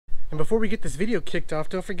And before we get this video kicked off,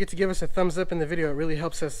 don't forget to give us a thumbs up in the video. It really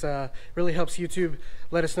helps us, really helps YouTube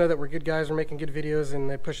let us know that we're good guys, we're making good videos, and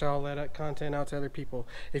they push all that content out to other people.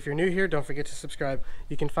 If you're new here, don't forget to subscribe.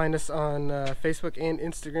 You can find us on Facebook and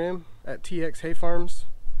Instagram at TX Hay Farms.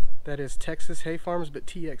 That is Texas Hay Farms, but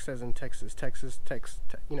TX as in Texas,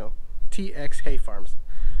 you know, TX Hay Farms.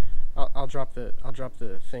 I'll drop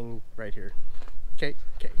the thing right here. Okay.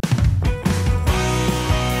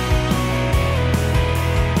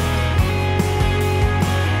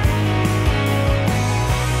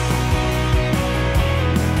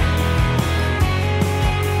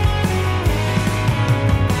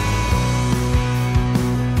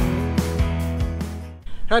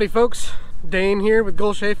 Howdy folks, Dane here with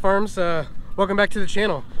Golsch Hay Farms. Welcome back to the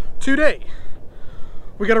channel. Today,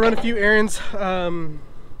 we gotta run a few errands.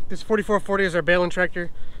 This 4440 is our baling tractor.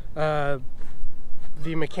 The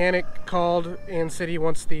mechanic called and said he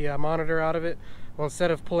wants the monitor out of it. Well,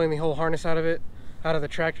 instead of pulling the whole harness out of the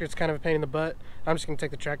tractor, it's kind of a pain in the butt. I'm just gonna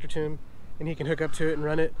take the tractor to him and he can hook up to it and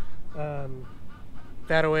run it.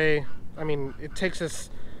 That way, I mean, it takes us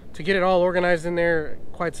to get it all organized in there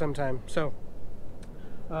quite some time. So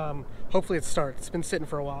hopefully it starts. It's been sitting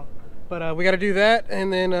for a while, but we got to do that,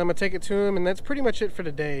 and then I'm gonna take it to him, and that's pretty much it for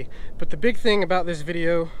today. But the big thing about this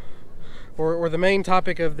video, or the main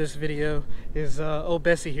topic of this video, is old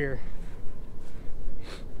Bessie here.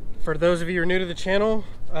 For those of you who are new to the channel,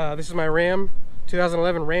 this is my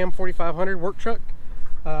 2011 Ram 4500 work truck.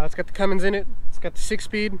 It's got the Cummins in it. It's got the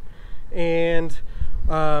 6-speed, and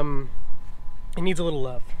it needs a little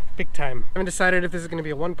love. Big time. I haven't decided if this is going to be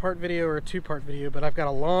a 1-part video or a 2-part video, but I've got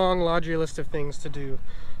a long laundry list of things to do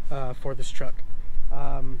for this truck.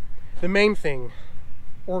 The main thing,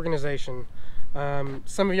 organization.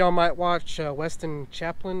 Some of y'all might watch Weston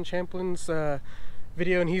Champlin's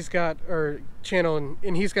video, and he's got, or channel,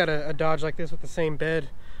 and he's got a Dodge like this with the same bed.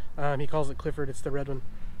 He calls it Clifford. It's the red one.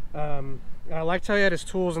 I liked how he had his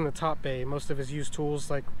tools in the top bay. Most of his used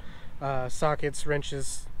tools, like sockets,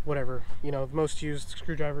 wrenches, whatever, you know, most used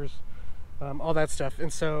screwdrivers, all that stuff.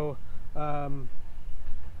 And so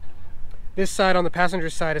this side, on the passenger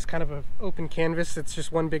side, is kind of an open canvas. It's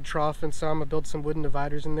just one big trough, and so I'm gonna build some wooden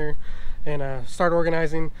dividers in there and start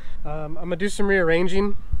organizing. I'm gonna do some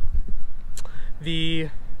rearranging. I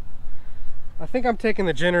think I'm taking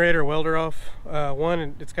the generator welder off.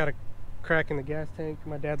 One, it's got a crack in the gas tank.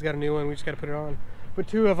 My dad's got a new one, we just got to put it on. But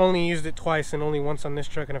two, I've only used it twice, and only once on this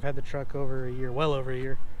truck, and I've had the truck over a year, well over a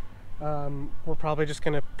year. We're probably just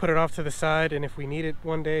gonna put it off to the side, and if we need it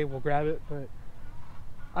one day, we'll grab it. But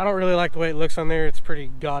I don't really like the way it looks on there. It's pretty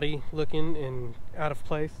gaudy looking and out of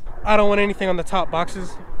place. I don't want anything on the top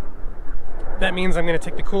boxes. That means I'm gonna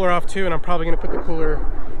take the cooler off too, and I'm probably gonna put the cooler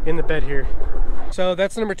in the bed here. So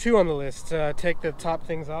that's number 2 on the list, take the top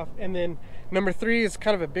things off. And then number 3 is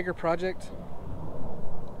kind of a bigger project.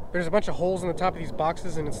 There's a bunch of holes in the top of these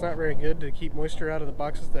boxes, and it's not very good to keep moisture out of the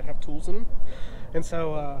boxes that have tools in them. And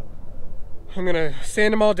so I'm gonna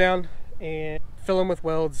sand them all down and fill them with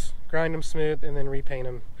welds, grind them smooth, and then repaint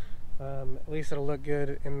them. At least it'll look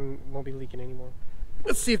good and won't be leaking anymore.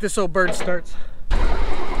 Let's see if this old bird starts.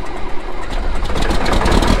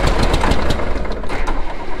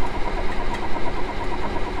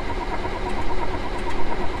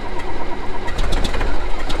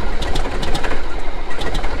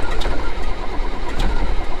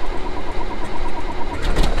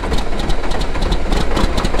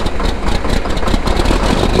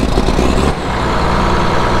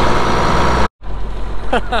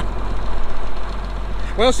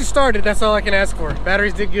 Well, she started. That's all I can ask for.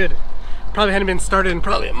 Batteries did good. Probably hadn't been started in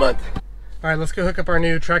probably a month. All right, let's go hook up our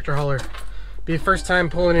new tractor hauler. Be the first time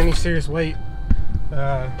pulling any serious weight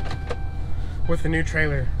with the new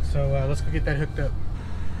trailer. So let's go get that hooked up.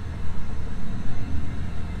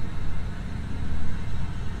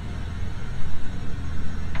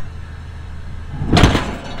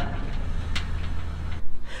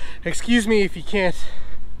 Excuse me if you can't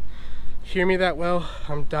hear me that well.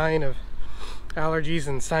 I'm dying of allergies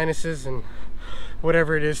and sinuses and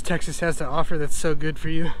whatever it is Texas has to offer that's so good for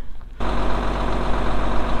you.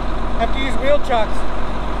 Have to use wheel chocks.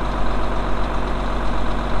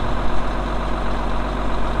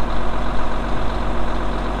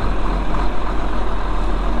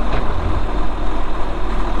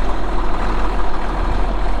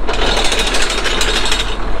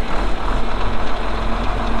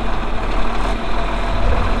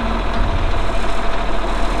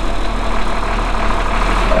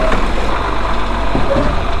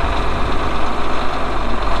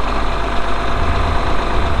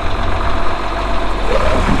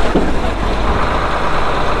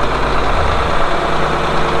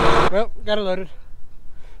 Got it loaded.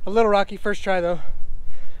 A little rocky first try though.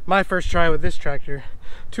 My first try with this tractor.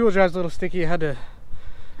 Two-wheel drive's a little sticky. I had to,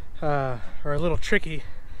 or a little tricky.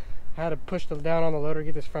 I had to push down on the loader,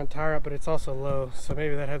 get this front tire up, but it's also low, so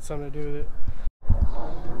maybe that had something to do with it.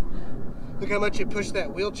 Look how much it pushed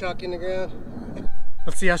that wheel chock in the ground.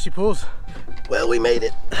 Let's see how she pulls. Well, we made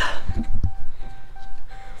it. Let's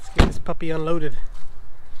get this puppy unloaded.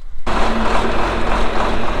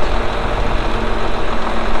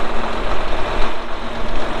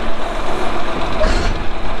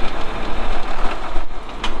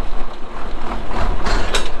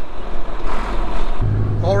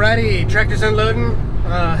 Alrighty, tractor's unloading,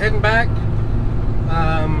 heading back.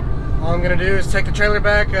 All I'm gonna do is take the trailer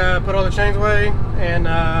back, put all the chains away, and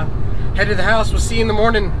head to the house. We'll see you in the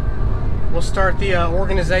morning. We'll start the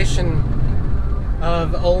organization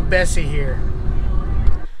of old Bessie here.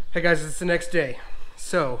 Hey guys, it's the next day.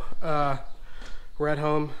 So, we're at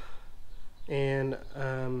home, and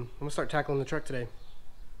I'm gonna start tackling the truck today.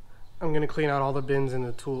 I'm gonna clean out all the bins in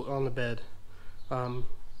the tool on the bed.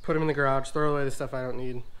 Put them in the garage, throw away the stuff I don't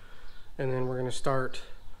need, and then we're gonna start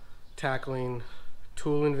tackling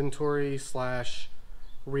tool inventory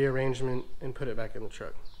 / rearrangement and put it back in the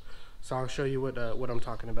truck. So I'll show you what I'm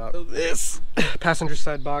talking about. So this passenger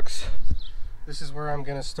side box, this is where I'm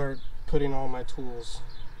gonna start putting all my tools.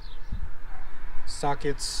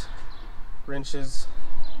 Sockets, wrenches,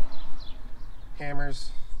 hammers,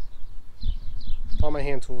 all my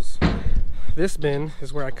hand tools. This bin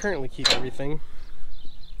is where I currently keep everything.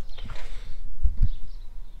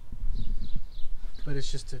 But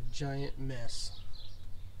it's just a giant mess.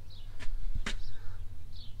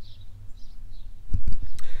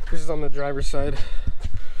 This is on the driver's side.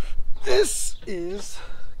 This is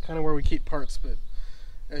kind of where we keep parts, but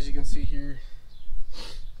as you can see here,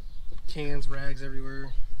 cans, rags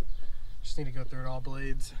everywhere. Just need to go through it, all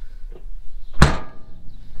blades. And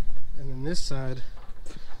then this side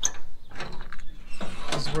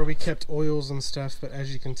is where we kept oils and stuff, but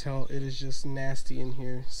as you can tell, it is just nasty in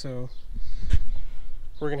here. So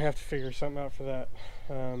we're gonna have to figure something out for that.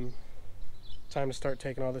 Time to start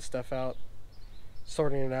taking all this stuff out,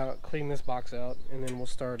 sorting it out, clean this box out, and then we'll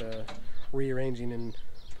start rearranging and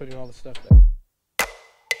putting all the stuff back.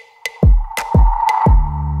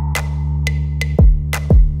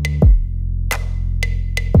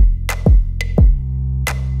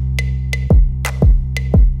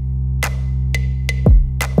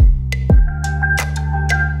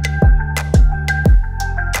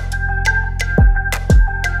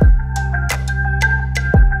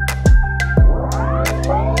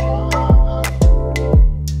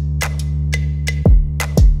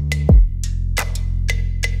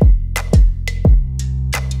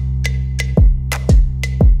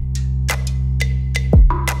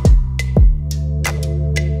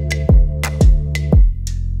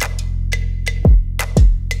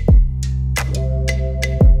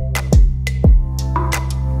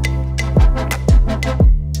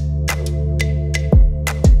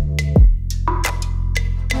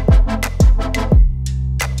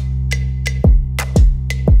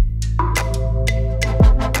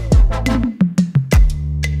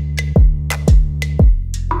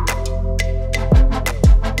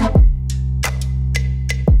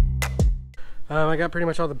 I got pretty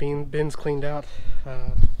much all the bins cleaned out.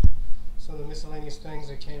 Some of the miscellaneous things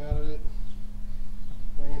that came out of it,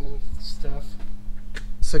 random stuff.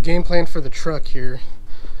 So game plan for the truck here.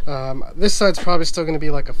 This side's probably still going to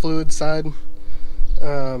be like a fluid side.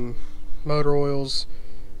 Motor oils,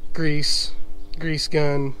 grease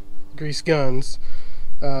guns,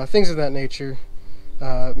 things of that nature.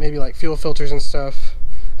 Maybe like fuel filters and stuff.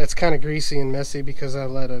 That's kind of greasy and messy because I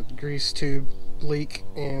let a grease tube leak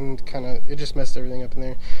and it just messed everything up in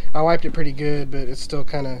there. I wiped it pretty good, but it's still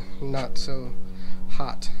kind of not so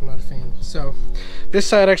hot. I'm not a fan. So this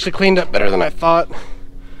side actually cleaned up better than I thought.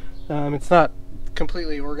 It's not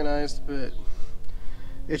completely organized, but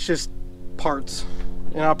it's just parts,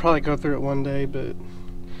 and I'll probably go through it one day, but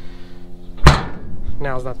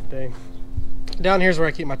now's not the day. Down here's where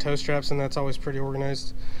I keep my toe straps, and that's always pretty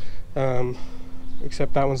organized,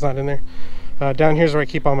 except that one's not in there. Down here's where I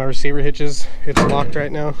keep all my receiver hitches. It's locked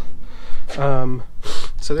right now.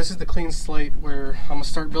 So this is the clean slate where I'm gonna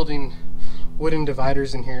start building wooden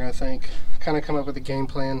dividers in here. I think kind of come up with a game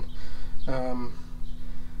plan,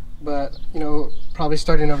 but you know, probably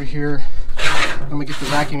starting over here, I'm gonna get the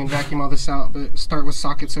vacuum and vacuum all this out, but start with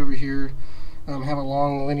sockets over here. Have a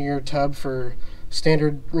long linear tub for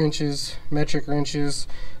standard wrenches, metric wrenches,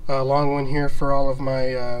 a long one here for all of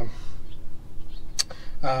my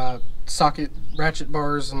socket ratchet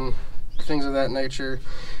bars and things of that nature.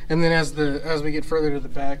 And then as we get further to the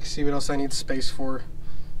back, see what else I need space for.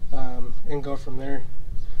 and go from there.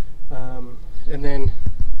 And then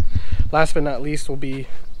last but not least will be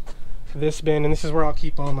this bin, and this is where I'll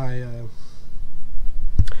keep all my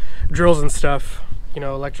drills and stuff, you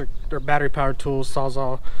know, electric or battery powered tools,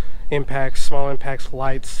 sawzall, impacts, small impacts,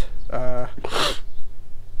 lights,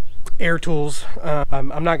 air tools.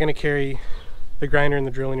 I'm not going to carry the grinder and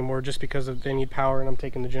the drill anymore just because they need power, and I'm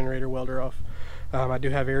taking the generator welder off. I do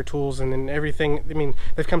have air tools, and then everything. I mean,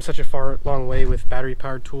 they've come such a long way with battery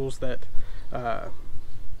powered tools that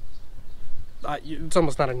it's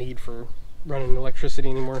almost not a need for running electricity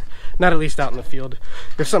anymore, not at least out in the field.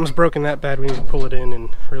 If something's broken that bad, we need to pull it in and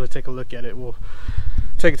really take a look at it. We'll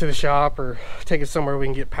take it to the shop or take it somewhere we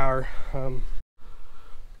can get power.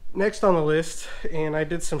 Next on the list, and I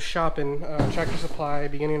did some shopping, Tractor Supply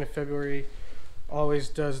beginning of February always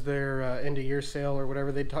does their end of year sale or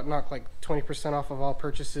whatever. They knock like 20% off of all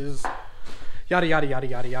purchases, yada yada yada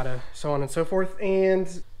yada yada, so on and so forth.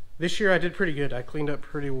 And this year I did pretty good. I cleaned up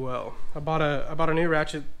pretty well. I bought a new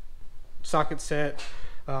ratchet socket set,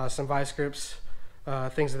 some vice grips,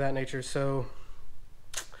 things of that nature. So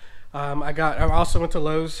I also went to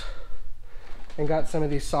Lowe's and got some of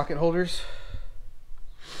these socket holders.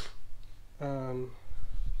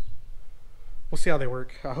 We'll see how they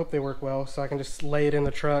work. I hope they work well, so I can just lay it in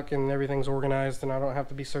the truck and everything's organized and I don't have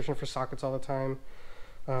to be searching for sockets all the time.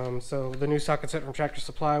 So the new socket set from Tractor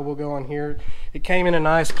Supply will go on here. It came in a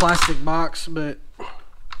nice plastic box, but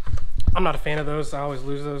I'm not a fan of those. I always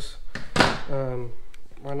lose those. Well,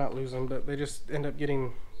 not lose them, but they just end up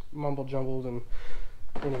getting mumble jumbled. And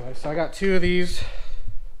anyway, so I got 2 of these.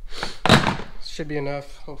 Should be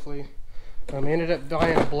enough, hopefully. I ended up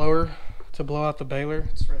buying a blower to blow out the baler.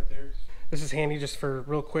 It's right there. This is handy just for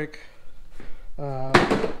real quick.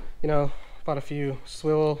 You know, bought a few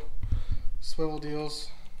swivel deals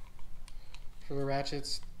for the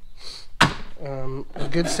ratchets. A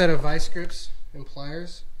good set of vice grips and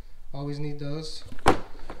pliers. Always need those.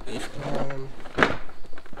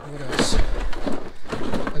 What else?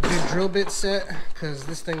 A good drill bit set, because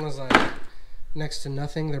this thing was like next to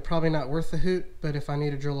nothing. They're probably not worth the hoot, but if I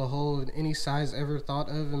need to drill a hole in any size ever thought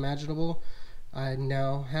of imaginable, I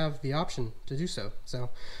now have the option to do so. So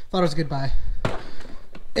thought it was a good buy.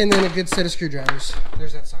 And then a good set of screwdrivers.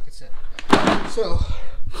 There's that socket set. So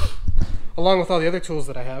along with all the other tools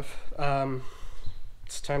that I have,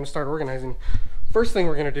 it's time to start organizing. First thing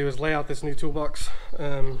we're going to do is lay out this new toolbox,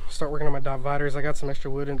 start working on my dividers. I got some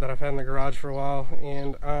extra wood that I've had in the garage for a while,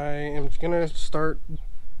 and I'm going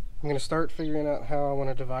to start figuring out how I want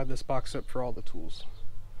to divide this box up for all the tools.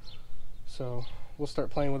 So we'll start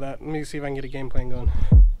playing with that. Let me see if I can get a game plan going.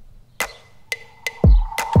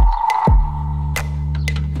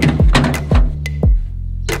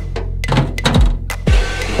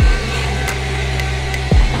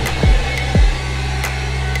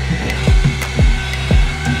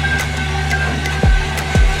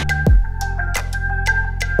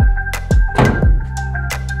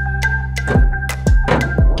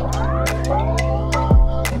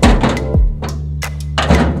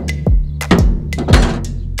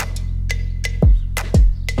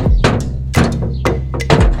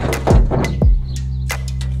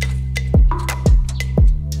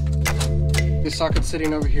 Socket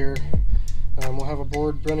sitting over here. We'll have a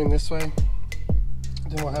board running this way,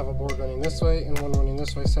 then we'll have a board running this way and one running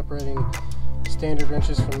this way, separating standard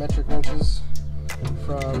wrenches from metric wrenches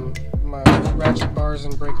from my ratchet bars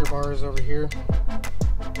and breaker bars over here,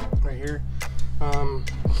 right here. I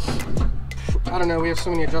don't know, we have so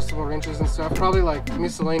many adjustable wrenches and stuff, probably like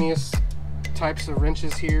miscellaneous types of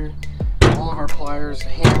wrenches here, all of our pliers,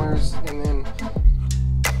 hammers, and then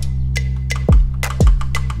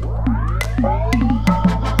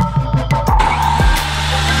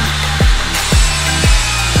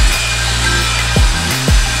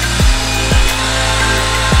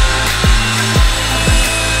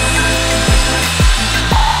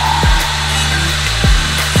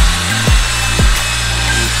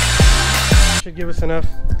should give us enough.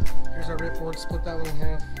 Here's our rip board, split that one in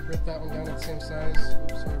half, rip that one down at the same size.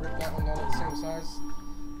 Oops, sorry, rip that one down at the same size.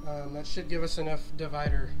 That should give us enough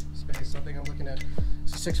divider space. I think I'm looking at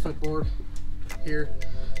it's a 6-foot board here,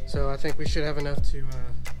 so I think we should have enough to,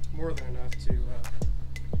 more than enough to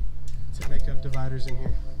make up dividers in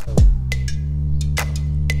here.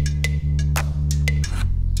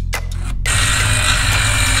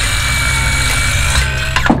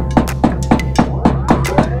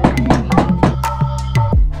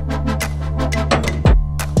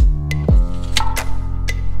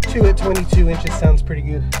 2 at 22 inches sounds pretty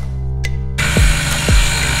good.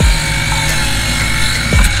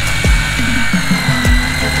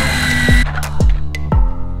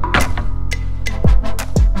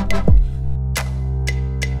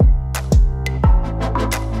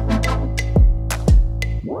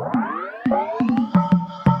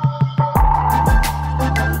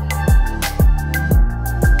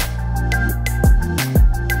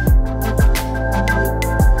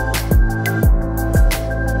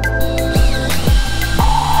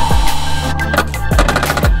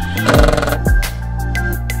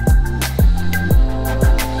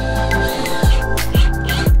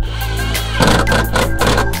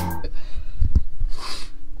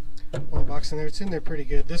 in there. It's in there pretty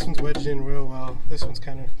good. This one's wedged in real well. This one's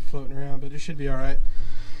kind of floating around, but it should be all right.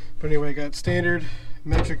 But anyway, got standard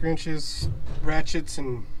metric wrenches, ratchets,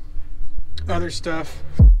 and other stuff.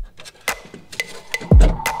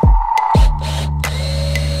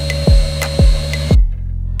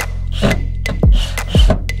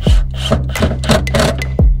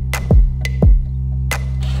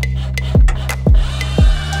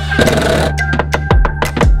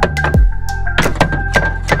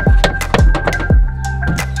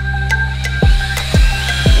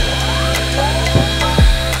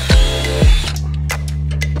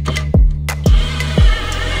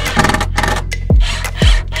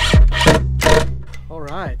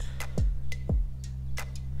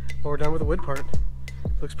 Well, we're done with the wood part.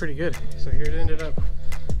 Looks pretty good. So here it ended up.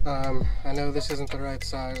 I know this isn't the right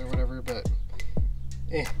size or whatever, but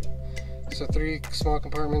So 3 small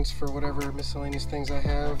compartments for whatever miscellaneous things I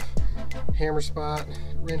have. Hammer spot,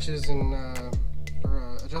 wrenches and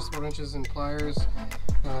adjustable wrenches and pliers,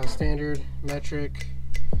 standard, metric,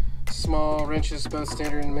 small wrenches, both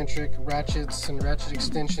standard and metric, ratchets and ratchet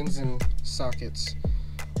extensions, and sockets.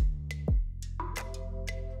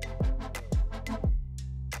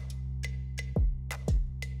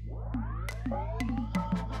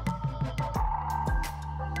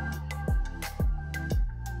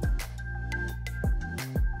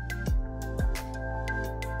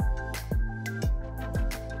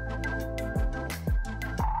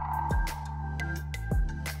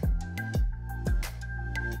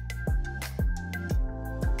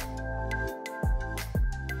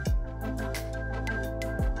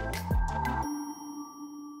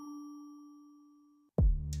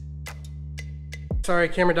 Sorry,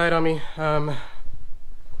 camera died on me.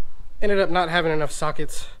 Ended up not having enough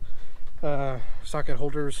sockets, socket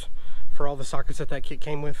holders for all the sockets that kit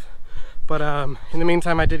came with. But in the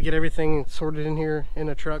meantime, I did get everything sorted in here in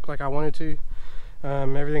a truck like I wanted to.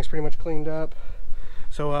 Everything's pretty much cleaned up.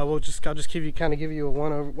 So I'll just give you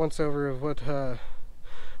a once over of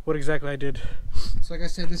what exactly I did. So like I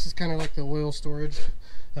said, this is kind of like the oil storage,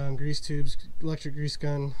 grease tubes, electric grease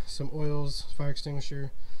gun, some oils, fire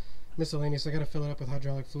extinguisher, miscellaneous. I got to fill it up with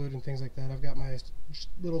hydraulic fluid and things like that. I've got my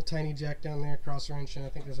little tiny jack down there, cross wrench, and I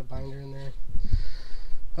think there's a binder in there.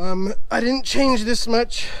 I didn't change this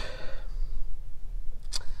much.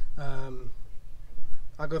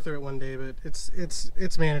 I'll go through it one day, but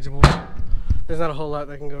it's manageable. There's not a whole lot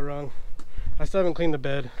that can go wrong. I still haven't cleaned the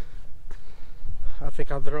bed. I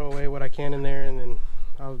think I'll throw away what I can in there, and then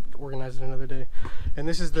I'll organize it another day. And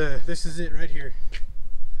this is it right here.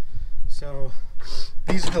 So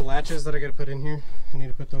these are the latches that I got to put in here. I need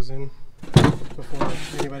to put those in before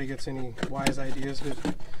anybody gets any wise ideas. But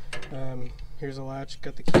here's a latch,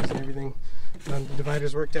 got the keys and everything. The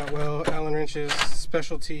dividers worked out well. Allen wrenches,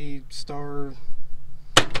 specialty star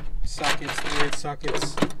sockets, 3/8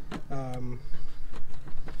 sockets,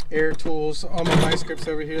 air tools, all my vice grips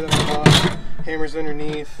over here that I bought, hammers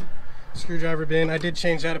underneath, screwdriver bin. I did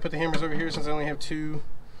change that. I put the hammers over here since I only have 2.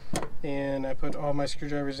 And I put all my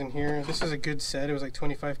screwdrivers in here. This is a good set. It was like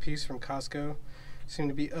 25 piece from Costco. Seemed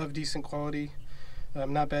to be of decent quality.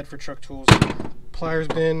 Not bad for truck tools. Pliers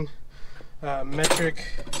bin, metric,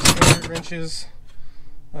 standard wrenches,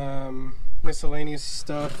 miscellaneous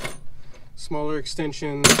stuff, smaller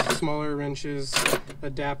extensions, smaller wrenches,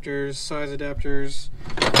 adapters, size adapters,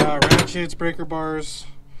 ratchets, breaker bars,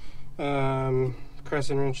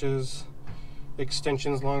 crescent wrenches,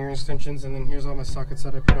 extensions, longer extensions, and then here's all my sockets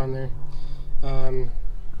that I put on there.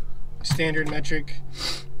 Standard, metric,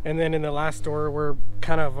 and then in the last door were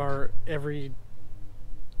kind of our every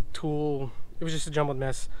tool. It was just a jumbled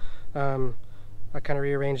mess. I kind of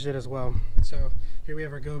rearranged it as well. So here we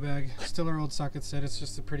have our go bag. Still our old socket set. It's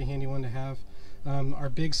just a pretty handy one to have. Our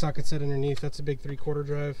big socket set underneath, that's a big 3/4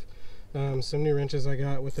 drive. Some new wrenches I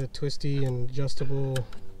got with a twisty and adjustable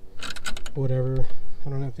whatever. I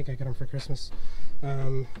don't know, I think I got them for Christmas.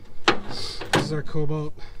 This is our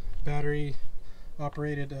Cobalt battery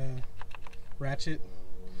operated ratchet.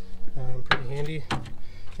 Pretty handy.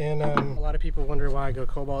 And a lot of people wonder why I go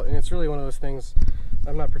Cobalt, and it's really one of those things.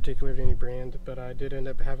 I'm not particular to any brand, but I did end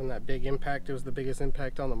up having that big impact. It was the biggest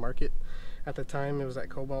impact on the market at the time. It was that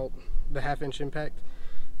Cobalt, the 1/2-inch impact,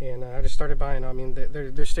 and I just started buying. I mean,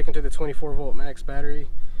 they're sticking to the 24-volt max battery.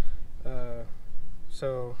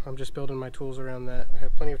 So I'm just building my tools around that. I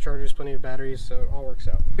have plenty of chargers, plenty of batteries, so it all works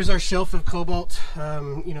out. Here's our shelf of Cobalt,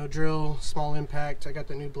 you know, drill, small impact. I got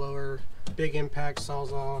the new blower, big impact,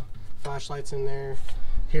 Sawzall, flashlights in there.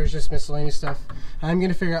 Here's just miscellaneous stuff. I'm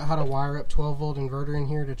gonna figure out how to wire up 12-volt inverter in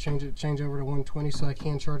here to change over to 120 so I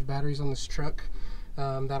can charge batteries on this truck.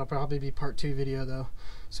 That'll probably be part 2 video though,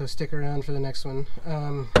 so stick around for the next one.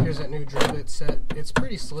 Here's that new drill bit set. It's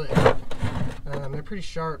pretty slick. They're pretty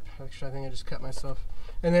sharp. Actually, I think I just cut myself.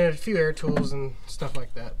 And then a few air tools and stuff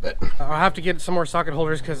like that. But I'll have to get some more socket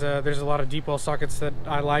holders because there's a lot of deep well sockets that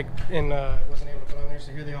I like and wasn't able to put on there.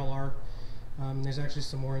 So here they all are. There's actually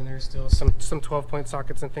some more in there still. Some 12-point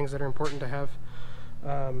sockets and things that are important to have.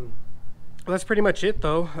 Well, that's pretty much it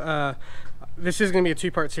though. This is going to be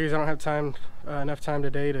a 2-part series. I don't have time enough time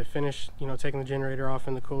today to finish, you know, taking the generator off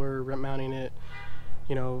in the cooler, mounting it,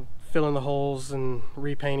 you know, filling the holes and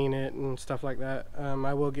repainting it and stuff like that.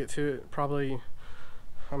 I will get to it probably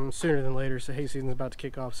sooner than later. So hay season's about to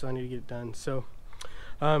kick off, so I need to get it done. So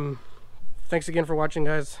thanks again for watching,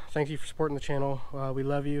 guys. Thank you for supporting the channel. We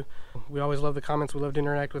love you. We always love the comments. We love to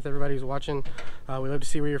interact with everybody who's watching. We love to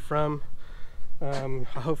see where you're from.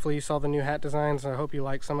 Hopefully you saw the new hat designs. I hope you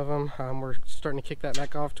like some of them. We're starting to kick that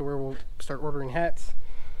back off to where we'll start ordering hats.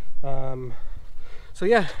 So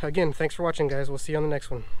yeah, again, thanks for watching, guys. We'll see you on the next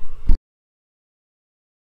one.